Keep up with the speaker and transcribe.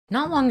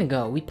Not long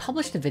ago, we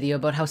published a video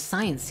about how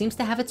science seems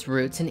to have its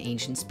roots in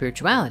ancient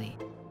spirituality.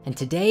 And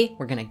today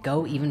we're gonna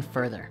go even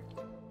further.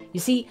 You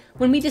see,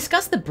 when we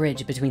discuss the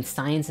bridge between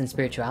science and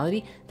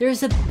spirituality, there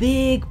is a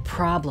big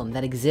problem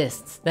that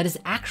exists that is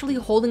actually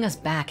holding us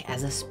back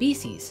as a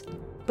species.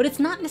 But it's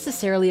not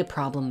necessarily a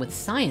problem with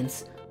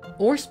science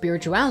or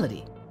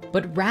spirituality,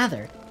 but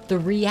rather the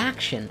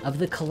reaction of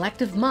the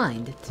collective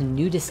mind to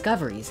new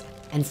discoveries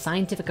and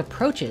scientific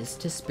approaches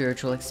to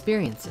spiritual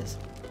experiences.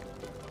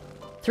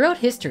 Throughout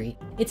history,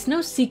 it's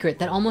no secret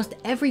that almost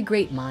every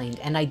great mind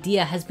and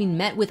idea has been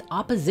met with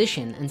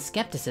opposition and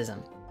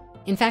skepticism.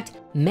 In fact,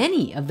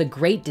 many of the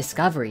great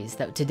discoveries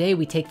that today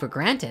we take for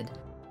granted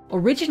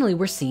originally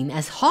were seen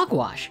as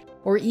hogwash,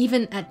 or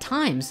even at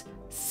times,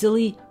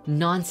 silly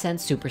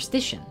nonsense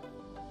superstition.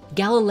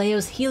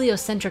 Galileo's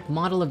heliocentric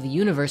model of the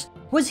universe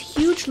was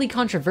hugely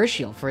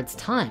controversial for its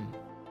time.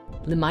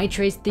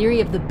 Lemaitre's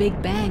theory of the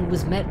Big Bang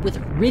was met with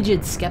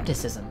rigid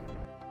skepticism.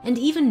 And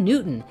even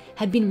Newton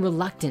had been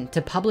reluctant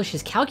to publish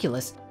his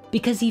calculus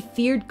because he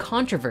feared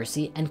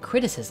controversy and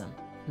criticism.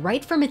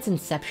 Right from its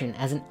inception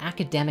as an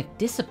academic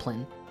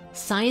discipline,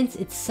 science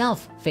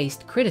itself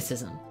faced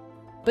criticism.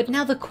 But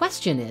now the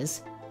question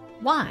is,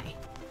 why?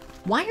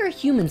 Why are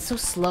humans so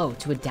slow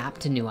to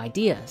adapt to new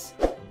ideas?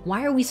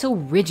 Why are we so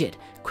rigid,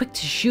 quick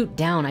to shoot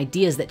down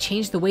ideas that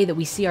change the way that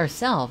we see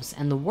ourselves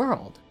and the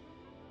world?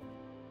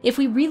 If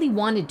we really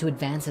wanted to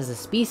advance as a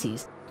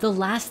species, the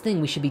last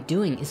thing we should be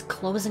doing is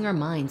closing our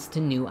minds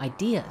to new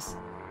ideas.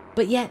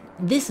 But yet,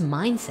 this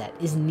mindset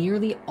is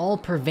nearly all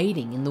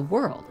pervading in the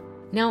world.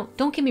 Now,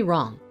 don't get me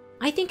wrong.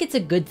 I think it's a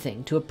good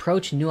thing to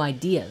approach new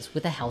ideas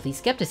with a healthy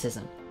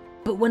skepticism.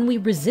 But when we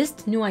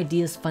resist new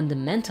ideas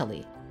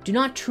fundamentally, do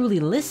not truly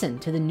listen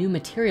to the new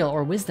material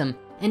or wisdom,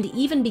 and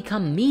even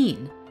become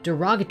mean,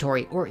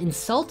 derogatory, or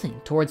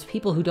insulting towards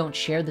people who don't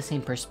share the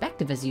same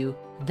perspective as you,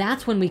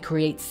 that's when we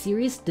create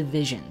serious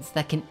divisions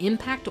that can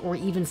impact or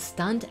even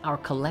stunt our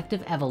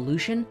collective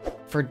evolution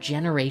for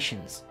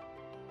generations.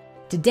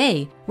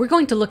 Today, we're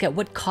going to look at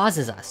what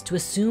causes us to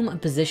assume a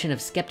position of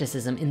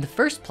skepticism in the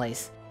first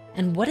place,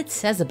 and what it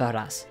says about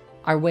us,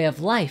 our way of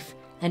life,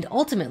 and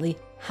ultimately,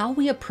 how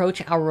we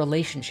approach our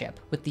relationship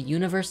with the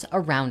universe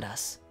around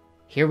us.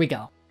 Here we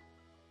go.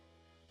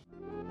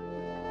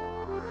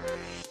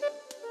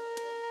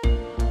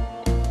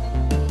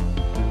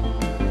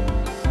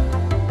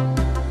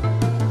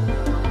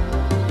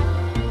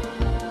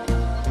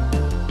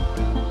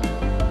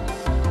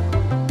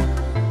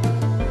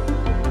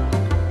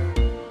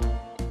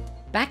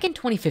 Back in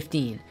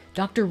 2015,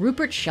 Dr.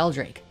 Rupert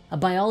Sheldrake, a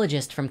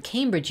biologist from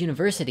Cambridge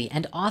University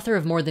and author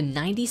of more than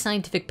 90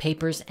 scientific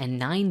papers and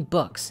 9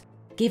 books,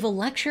 gave a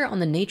lecture on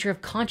the nature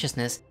of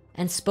consciousness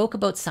and spoke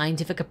about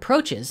scientific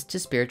approaches to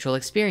spiritual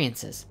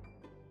experiences.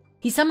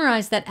 He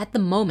summarized that at the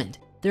moment,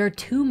 there are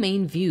 2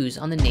 main views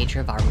on the nature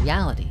of our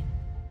reality.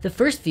 The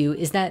first view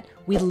is that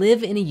we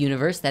live in a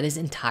universe that is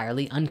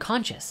entirely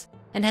unconscious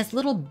and has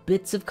little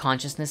bits of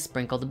consciousness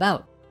sprinkled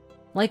about,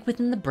 like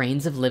within the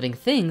brains of living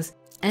things,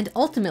 and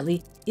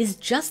ultimately is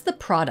just the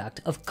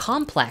product of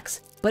complex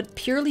but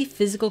purely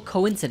physical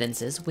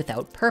coincidences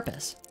without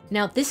purpose.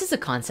 Now, this is a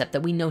concept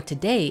that we know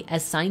today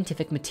as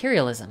scientific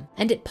materialism,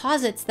 and it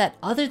posits that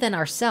other than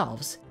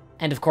ourselves,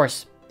 and of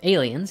course,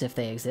 aliens if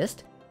they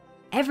exist,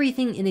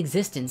 everything in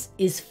existence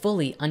is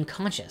fully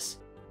unconscious.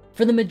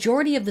 For the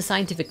majority of the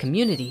scientific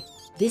community,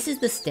 this is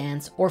the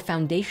stance or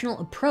foundational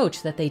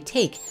approach that they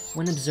take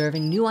when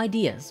observing new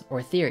ideas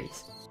or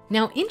theories.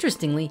 Now,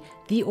 interestingly,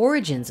 the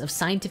origins of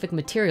scientific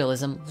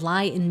materialism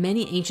lie in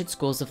many ancient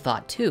schools of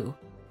thought too,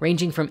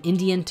 ranging from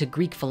Indian to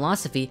Greek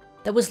philosophy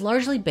that was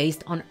largely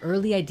based on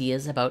early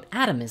ideas about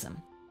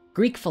atomism.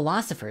 Greek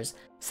philosophers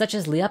such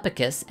as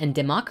Leopicus and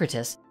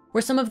Democritus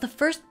were some of the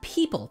first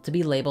people to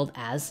be labeled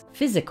as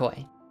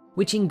physikoi,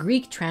 which in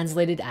Greek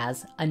translated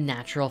as a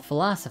natural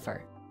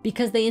philosopher,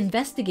 because they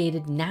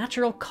investigated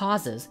natural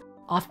causes,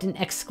 often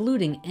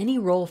excluding any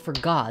role for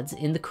gods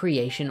in the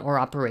creation or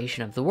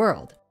operation of the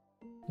world.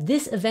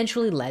 This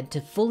eventually led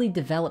to fully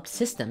developed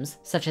systems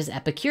such as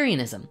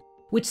Epicureanism,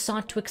 which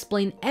sought to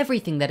explain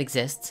everything that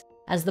exists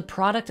as the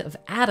product of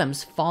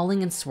atoms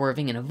falling and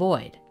swerving in a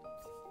void.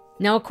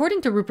 Now,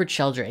 according to Rupert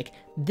Sheldrake,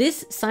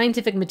 this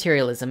scientific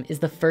materialism is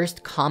the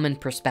first common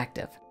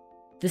perspective.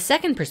 The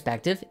second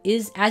perspective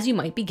is, as you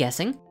might be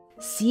guessing,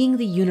 seeing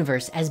the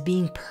universe as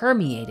being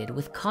permeated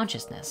with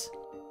consciousness.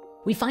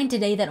 We find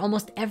today that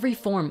almost every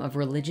form of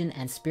religion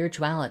and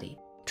spirituality,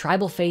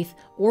 tribal faith,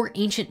 or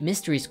ancient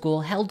mystery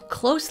school held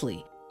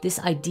closely this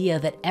idea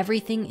that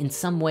everything in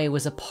some way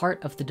was a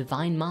part of the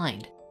divine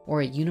mind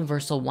or a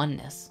universal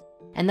oneness,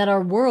 and that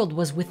our world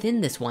was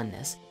within this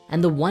oneness,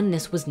 and the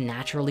oneness was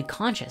naturally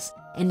conscious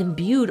and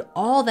imbued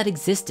all that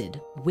existed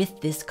with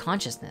this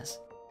consciousness.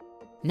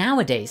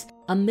 Nowadays,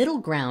 a middle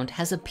ground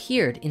has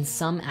appeared in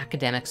some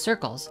academic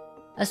circles,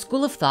 a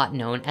school of thought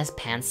known as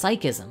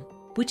panpsychism,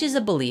 which is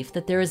a belief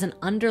that there is an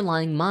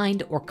underlying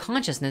mind or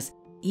consciousness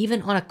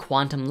even on a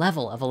quantum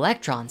level of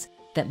electrons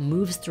that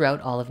moves throughout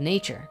all of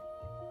nature.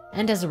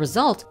 And as a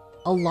result,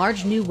 a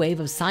large new wave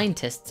of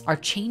scientists are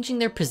changing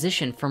their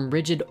position from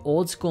rigid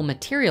old school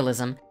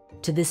materialism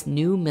to this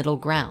new middle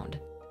ground.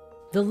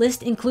 The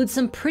list includes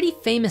some pretty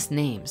famous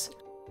names.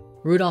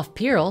 Rudolf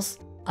Peierls,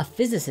 a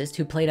physicist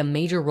who played a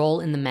major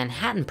role in the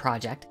Manhattan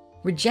Project,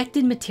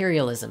 rejected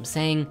materialism,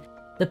 saying,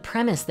 "The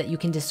premise that you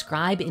can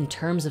describe in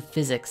terms of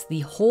physics the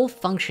whole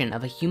function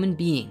of a human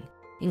being,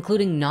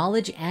 including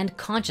knowledge and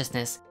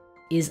consciousness,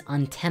 is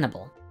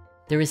untenable.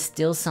 There is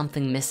still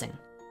something missing."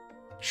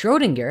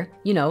 Schrodinger,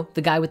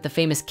 the guy with the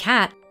famous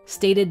cat,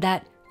 stated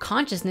that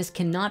consciousness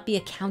cannot be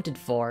accounted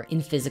for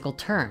in physical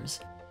terms,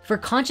 for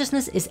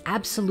consciousness is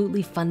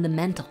absolutely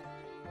fundamental.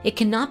 It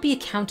cannot be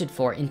accounted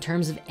for in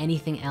terms of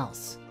anything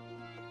else.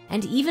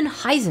 And even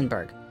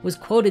Heisenberg was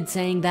quoted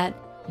saying that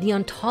the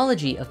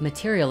ontology of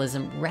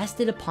materialism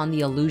rested upon the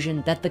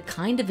illusion that the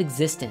kind of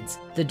existence,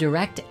 the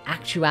direct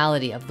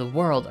actuality of the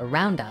world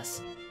around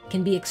us,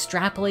 can be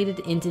extrapolated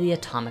into the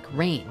atomic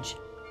range.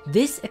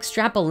 This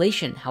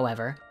extrapolation,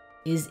 however,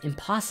 is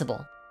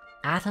impossible.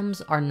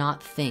 Atoms are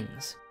not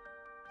things.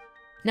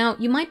 Now,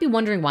 you might be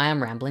wondering why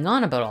I'm rambling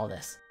on about all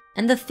this.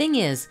 And the thing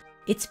is,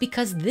 it's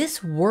because this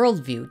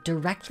worldview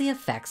directly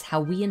affects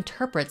how we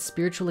interpret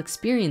spiritual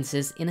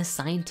experiences in a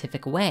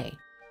scientific way.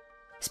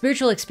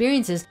 Spiritual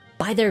experiences,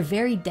 by their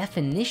very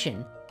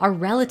definition, are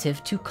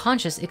relative to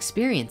conscious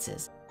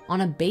experiences.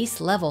 On a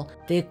base level,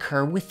 they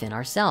occur within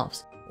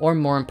ourselves, or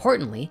more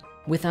importantly,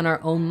 within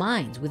our own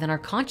minds, within our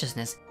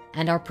consciousness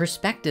and our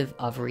perspective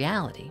of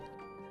reality.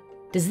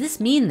 Does this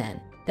mean then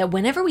that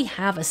whenever we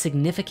have a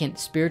significant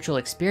spiritual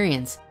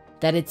experience,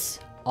 that it's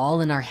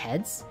all in our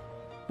heads?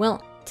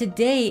 Well,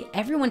 today,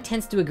 everyone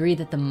tends to agree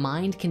that the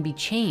mind can be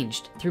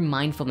changed through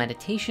mindful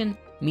meditation,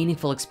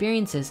 meaningful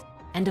experiences,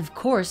 and of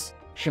course,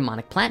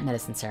 shamanic plant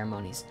medicine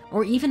ceremonies,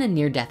 or even a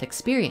near-death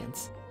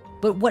experience.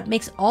 But what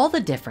makes all the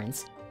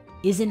difference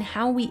is in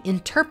how we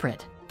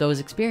interpret those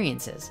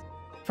experiences.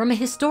 From a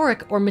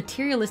historic or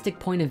materialistic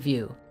point of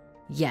view,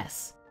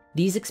 yes,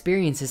 these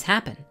experiences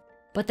happen,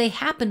 but they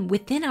happen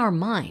within our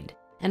mind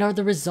and are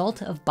the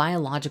result of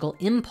biological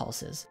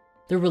impulses,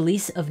 the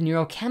release of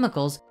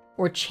neurochemicals,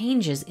 or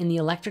changes in the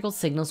electrical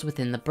signals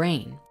within the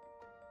brain.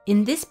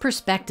 In this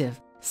perspective,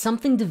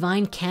 something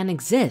divine can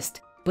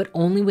exist, but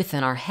only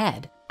within our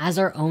head as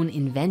our own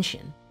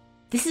invention.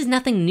 This is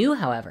nothing new,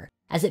 however,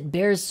 as it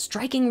bears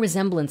striking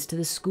resemblance to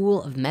the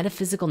school of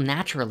metaphysical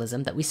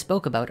naturalism that we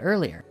spoke about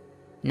earlier.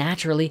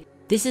 Naturally,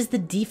 this is the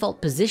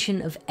default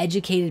position of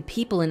educated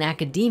people in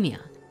academia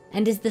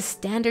and is the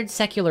standard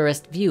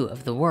secularist view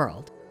of the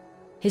world.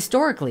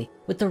 Historically,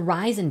 with the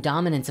rise and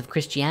dominance of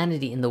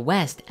Christianity in the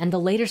West and the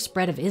later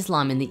spread of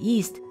Islam in the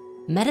East,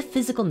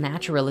 metaphysical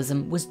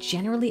naturalism was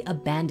generally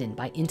abandoned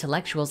by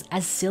intellectuals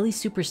as silly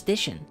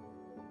superstition.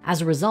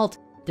 As a result,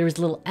 there is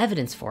little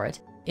evidence for it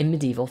in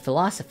medieval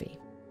philosophy.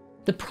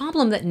 The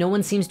problem that no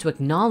one seems to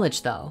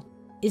acknowledge, though,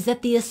 is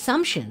that the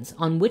assumptions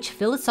on which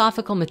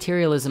philosophical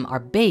materialism are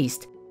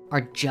based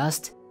are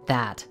just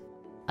that,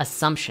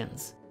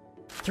 assumptions.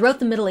 Throughout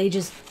the Middle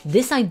Ages,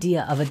 this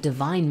idea of a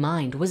divine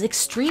mind was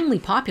extremely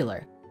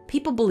popular.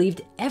 People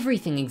believed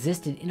everything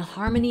existed in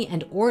harmony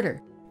and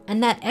order,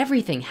 and that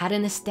everything had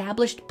an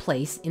established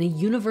place in a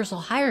universal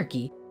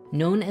hierarchy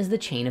known as the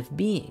chain of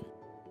being.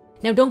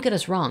 Now, don't get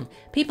us wrong,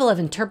 people have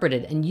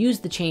interpreted and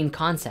used the chain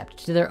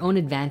concept to their own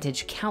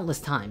advantage countless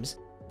times.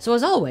 So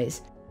as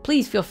always,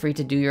 please feel free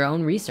to do your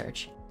own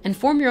research and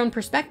form your own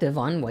perspective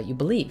on what you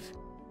believe.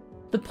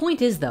 The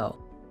point is though,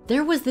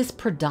 there was this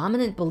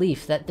predominant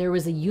belief that there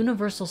was a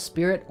universal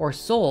spirit or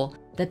soul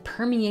that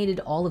permeated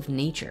all of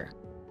nature.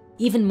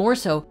 Even more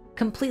so,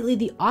 completely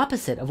the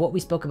opposite of what we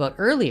spoke about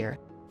earlier,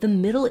 the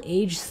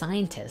middle-aged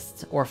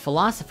scientists or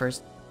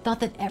philosophers thought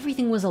that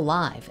everything was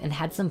alive and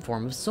had some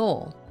form of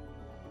soul.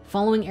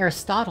 Following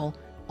Aristotle,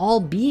 all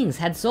beings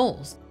had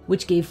souls,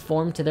 which gave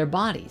form to their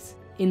bodies.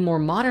 In more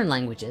modern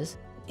languages,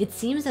 it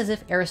seems as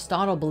if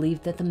Aristotle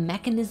believed that the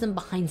mechanism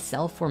behind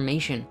cell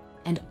formation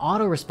and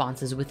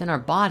auto-responses within our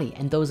body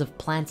and those of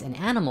plants and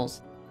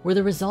animals were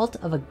the result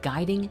of a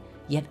guiding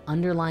yet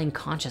underlying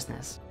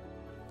consciousness.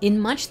 In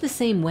much the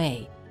same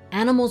way,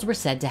 animals were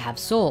said to have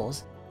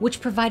souls,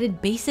 which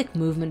provided basic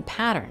movement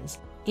patterns,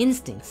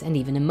 instincts, and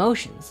even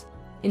emotions.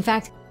 In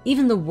fact,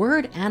 even the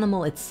word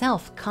animal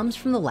itself comes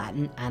from the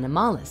Latin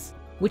animalis,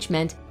 which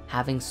meant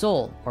having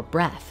soul or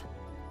breath,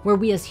 where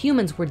we as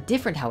humans were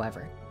different,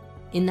 however,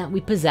 in that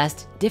we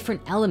possessed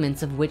different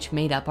elements of which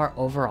made up our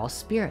overall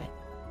spirit.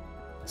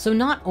 So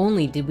not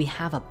only did we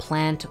have a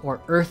plant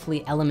or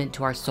earthly element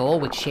to our soul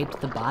which shaped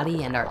the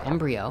body and our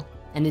embryo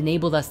and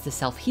enabled us to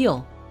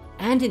self-heal,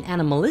 and an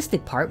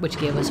animalistic part which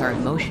gave us our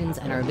emotions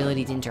and our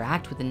ability to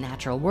interact with the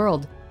natural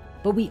world,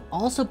 but we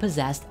also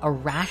possessed a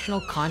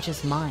rational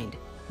conscious mind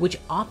which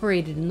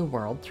operated in the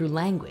world through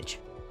language.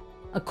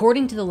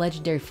 According to the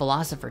legendary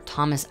philosopher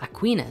Thomas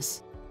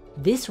Aquinas,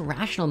 this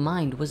rational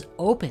mind was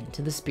open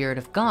to the Spirit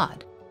of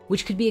God,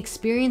 which could be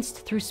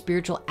experienced through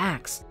spiritual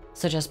acts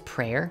such as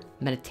prayer,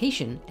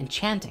 meditation, and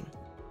chanting.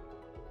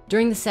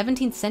 During the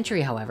 17th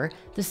century, however,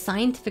 the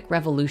scientific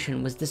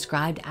revolution was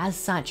described as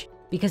such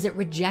because it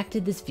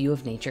rejected this view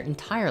of nature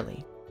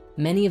entirely.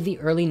 Many of the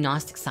early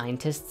Gnostic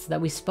scientists that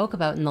we spoke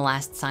about in the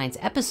last science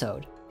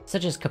episode,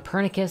 such as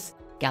Copernicus,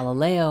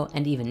 Galileo,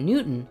 and even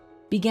Newton,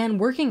 began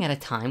working at a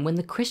time when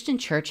the Christian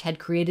church had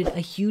created a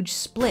huge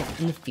split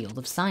in the field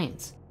of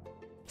science.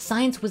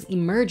 Science was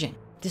emerging,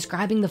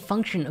 describing the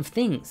function of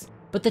things,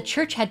 but the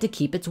church had to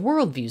keep its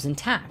worldviews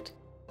intact.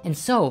 And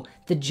so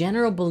the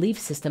general belief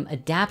system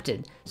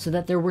adapted so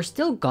that there were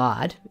still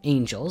God,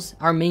 angels,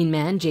 our main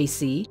man,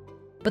 JC,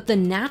 but the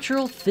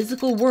natural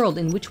physical world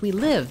in which we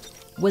lived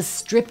was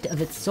stripped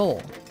of its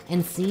soul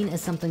and seen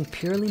as something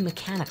purely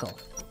mechanical,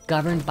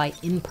 governed by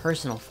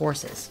impersonal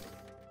forces.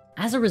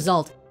 As a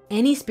result,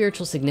 any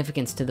spiritual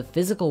significance to the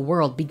physical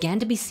world began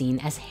to be seen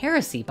as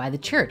heresy by the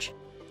church,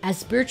 as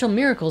spiritual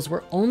miracles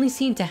were only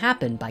seen to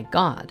happen by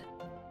God.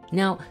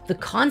 Now, the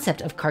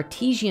concept of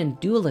Cartesian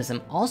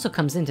dualism also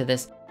comes into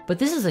this, but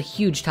this is a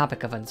huge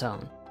topic of its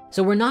own.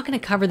 So we're not gonna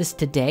cover this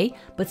today,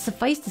 but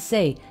suffice to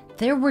say,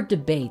 there were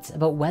debates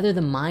about whether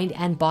the mind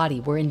and body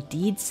were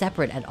indeed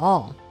separate at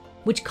all,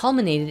 which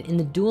culminated in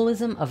the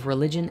dualism of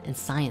religion and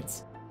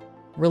science.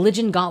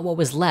 Religion got what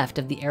was left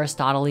of the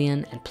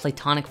Aristotelian and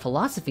Platonic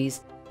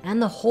philosophies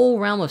and the whole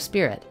realm of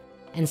spirit,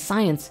 and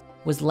science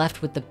was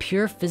left with the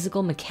pure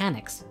physical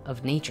mechanics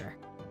of nature.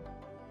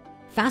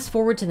 Fast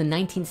forward to the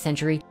 19th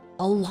century,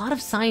 a lot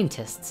of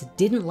scientists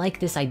didn't like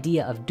this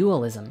idea of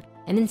dualism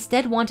and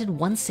instead wanted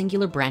one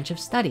singular branch of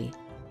study.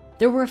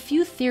 There were a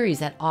few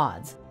theories at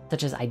odds,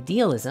 such as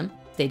idealism,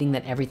 stating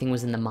that everything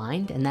was in the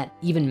mind and that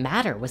even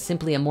matter was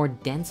simply a more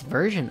dense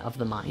version of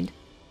the mind,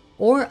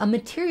 or a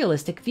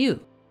materialistic view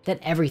that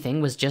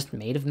everything was just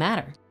made of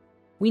matter.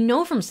 We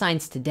know from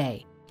science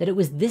today that it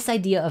was this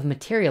idea of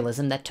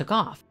materialism that took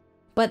off,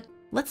 but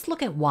let's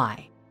look at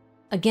why.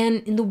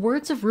 Again, in the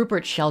words of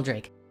Rupert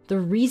Sheldrake, the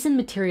reason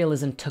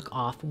materialism took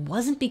off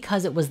wasn't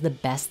because it was the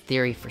best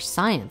theory for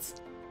science,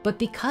 but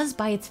because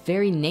by its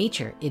very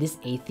nature, it is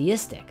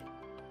atheistic.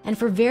 And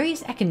for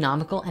various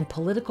economical and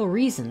political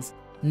reasons,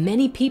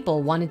 many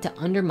people wanted to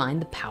undermine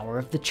the power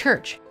of the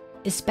church,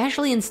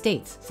 especially in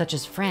states such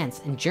as France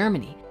and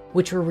Germany,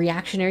 which were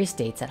reactionary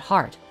states at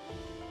heart.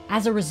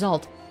 As a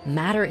result,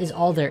 matter is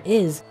all there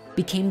is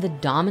became the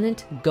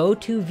dominant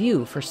go-to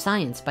view for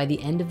science by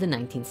the end of the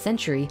 19th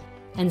century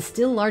and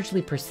still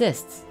largely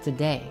persists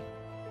today.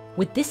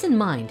 With this in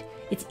mind,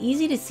 it's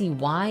easy to see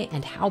why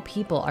and how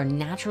people are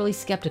naturally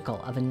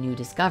skeptical of a new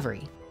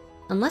discovery.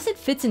 Unless it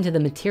fits into the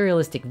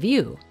materialistic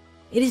view,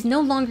 it is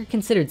no longer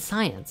considered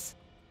science.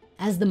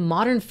 As the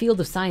modern field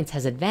of science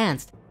has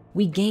advanced,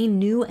 we gain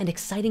new and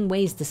exciting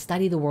ways to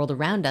study the world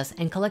around us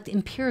and collect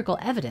empirical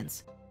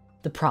evidence.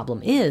 The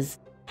problem is,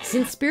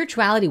 since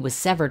spirituality was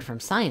severed from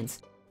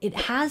science, it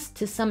has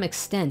to some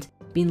extent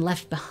been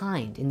left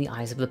behind in the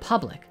eyes of the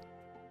public.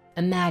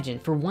 Imagine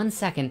for 1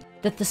 second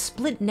that the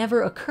split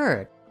never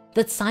occurred,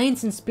 that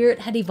science and spirit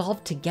had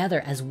evolved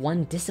together as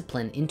one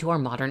discipline into our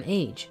modern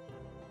age.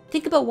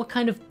 Think about what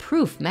kind of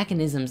proof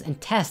mechanisms and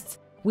tests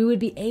we would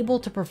be able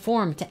to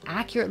perform to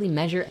accurately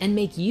measure and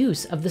make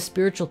use of the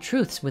spiritual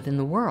truths within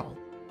the world.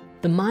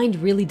 The mind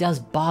really does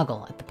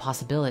boggle at the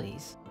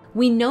possibilities.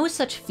 We know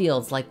such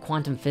fields like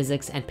quantum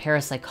physics and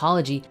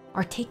parapsychology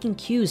are taking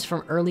cues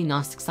from early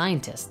Gnostic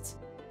scientists,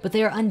 but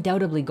they are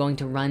undoubtedly going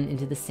to run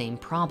into the same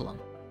problem.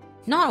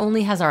 Not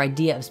only has our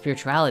idea of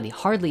spirituality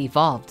hardly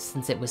evolved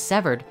since it was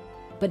severed,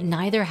 but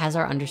neither has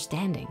our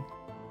understanding.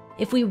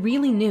 If we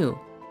really knew,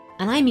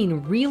 and I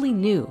mean really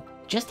knew,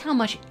 just how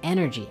much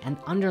energy and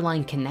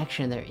underlying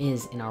connection there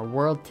is in our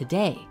world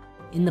today,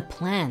 in the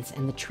plants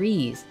and the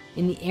trees,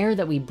 in the air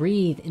that we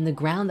breathe, in the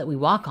ground that we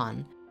walk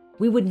on,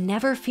 we would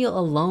never feel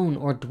alone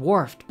or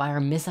dwarfed by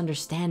our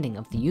misunderstanding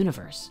of the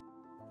universe.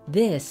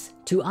 This,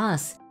 to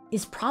us,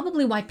 is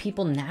probably why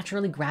people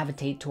naturally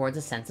gravitate towards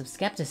a sense of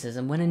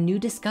skepticism when a new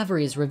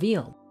discovery is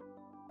revealed.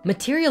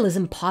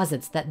 Materialism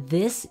posits that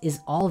this is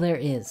all there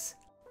is,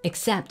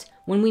 except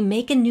when we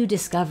make a new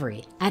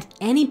discovery at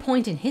any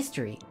point in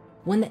history,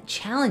 one that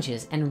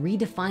challenges and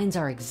redefines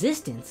our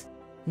existence,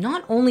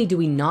 not only do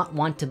we not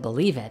want to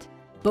believe it,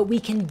 but we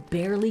can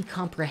barely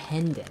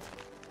comprehend it.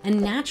 And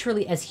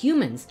naturally, as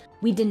humans,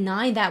 we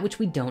deny that which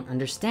we don't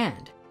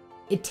understand.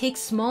 It takes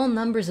small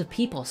numbers of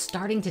people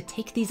starting to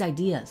take these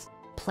ideas,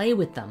 play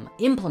with them,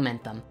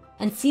 implement them,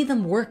 and see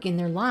them work in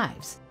their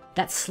lives.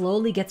 That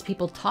slowly gets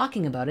people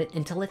talking about it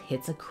until it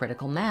hits a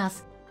critical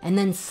mass, and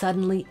then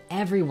suddenly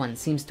everyone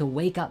seems to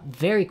wake up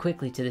very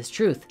quickly to this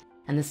truth,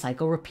 and the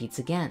cycle repeats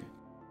again.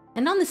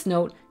 And on this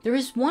note, there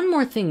is one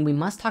more thing we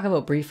must talk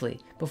about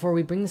briefly before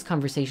we bring this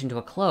conversation to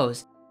a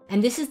close,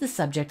 and this is the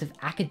subject of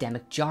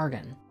academic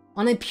jargon.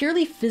 On a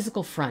purely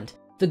physical front,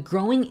 the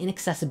growing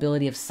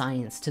inaccessibility of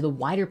science to the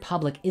wider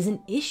public is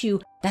an issue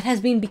that has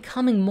been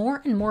becoming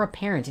more and more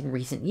apparent in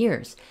recent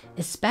years,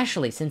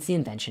 especially since the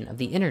invention of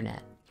the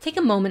internet. Take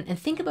a moment and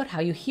think about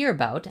how you hear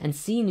about and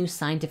see new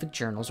scientific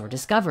journals or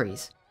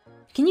discoveries.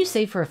 Can you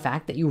say for a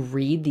fact that you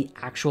read the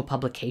actual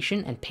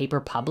publication and paper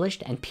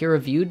published and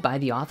peer-reviewed by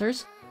the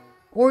authors?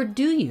 Or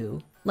do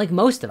you, like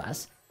most of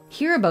us,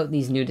 hear about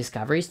these new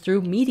discoveries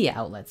through media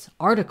outlets,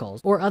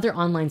 articles, or other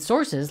online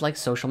sources like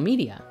social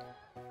media?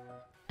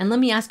 And let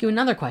me ask you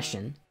another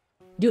question.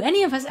 Do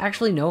any of us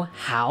actually know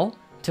how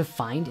to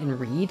find and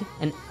read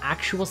an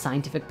actual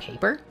scientific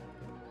paper?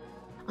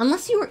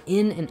 Unless you are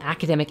in an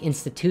academic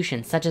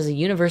institution such as a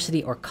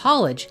university or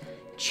college,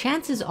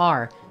 chances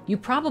are you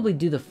probably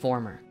do the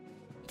former.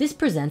 This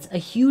presents a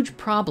huge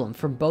problem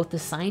for both the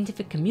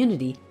scientific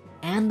community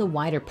and the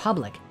wider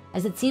public,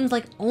 as it seems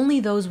like only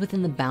those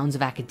within the bounds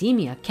of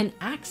academia can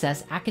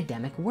access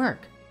academic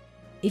work.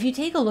 If you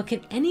take a look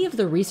at any of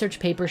the research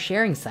paper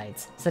sharing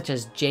sites, such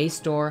as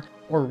JSTOR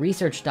or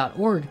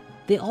research.org,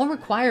 they all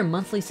require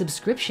monthly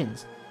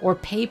subscriptions or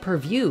pay per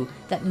view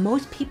that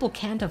most people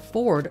can't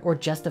afford or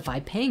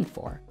justify paying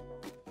for.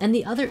 And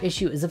the other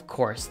issue is, of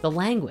course, the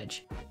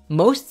language.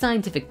 Most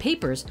scientific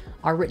papers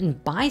are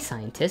written by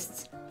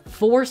scientists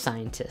for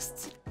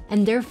scientists,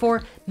 and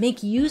therefore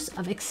make use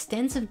of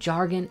extensive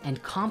jargon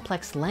and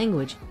complex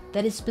language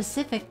that is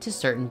specific to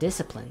certain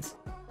disciplines.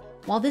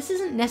 While this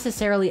isn't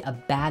necessarily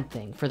a bad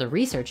thing for the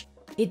research,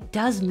 it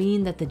does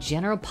mean that the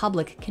general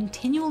public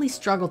continually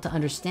struggle to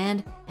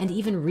understand and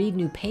even read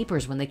new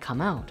papers when they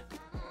come out.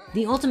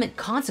 The ultimate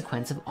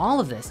consequence of all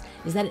of this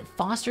is that it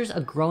fosters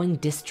a growing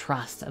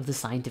distrust of the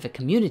scientific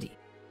community.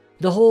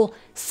 The whole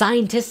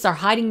 "scientists are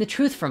hiding the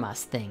truth from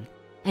us" thing,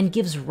 and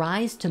gives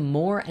rise to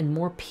more and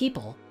more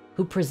people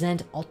who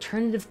present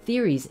alternative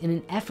theories in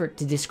an effort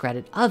to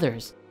discredit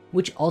others,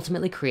 which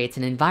ultimately creates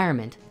an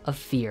environment of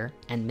fear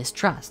and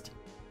mistrust.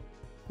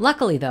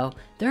 Luckily though,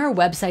 there are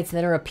websites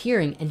that are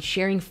appearing and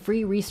sharing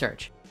free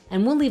research,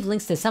 and we'll leave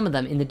links to some of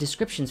them in the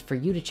descriptions for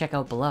you to check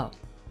out below.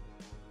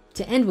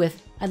 To end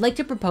with, I'd like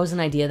to propose an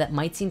idea that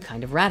might seem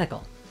kind of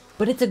radical,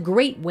 but it's a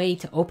great way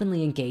to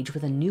openly engage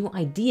with a new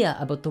idea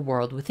about the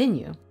world within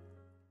you.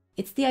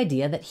 It's the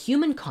idea that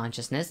human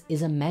consciousness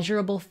is a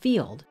measurable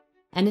field,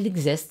 and it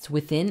exists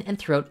within and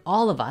throughout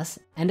all of us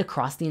and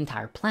across the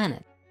entire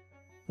planet.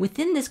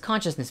 Within this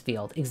consciousness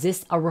field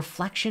exists a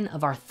reflection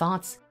of our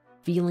thoughts,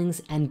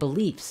 feelings, and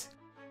beliefs.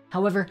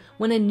 However,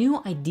 when a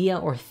new idea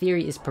or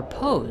theory is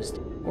proposed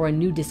or a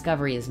new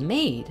discovery is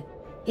made,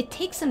 it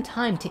takes some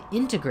time to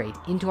integrate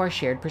into our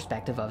shared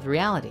perspective of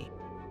reality,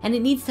 and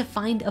it needs to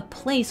find a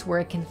place where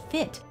it can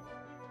fit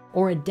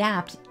or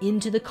adapt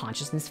into the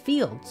consciousness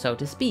field, so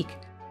to speak.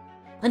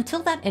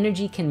 Until that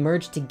energy can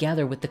merge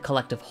together with the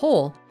collective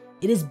whole,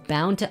 it is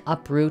bound to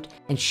uproot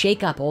and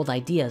shake up old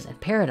ideas and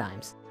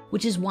paradigms,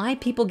 which is why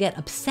people get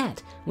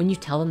upset when you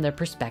tell them their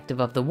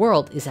perspective of the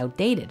world is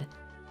outdated.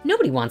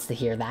 Nobody wants to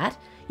hear that.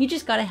 You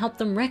just gotta help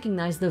them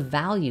recognize the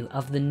value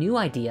of the new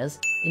ideas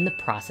in the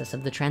process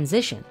of the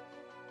transition.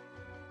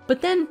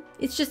 But then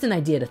it's just an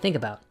idea to think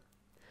about.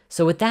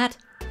 So with that,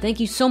 thank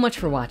you so much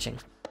for watching.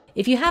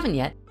 If you haven't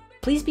yet,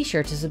 please be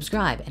sure to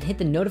subscribe and hit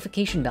the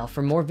notification bell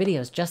for more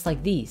videos just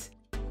like these.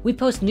 We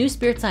post new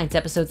Spirit Science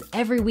episodes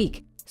every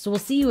week, so we'll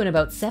see you in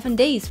about 7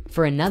 days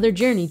for another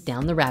journey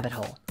down the rabbit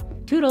hole.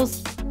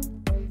 Toodles.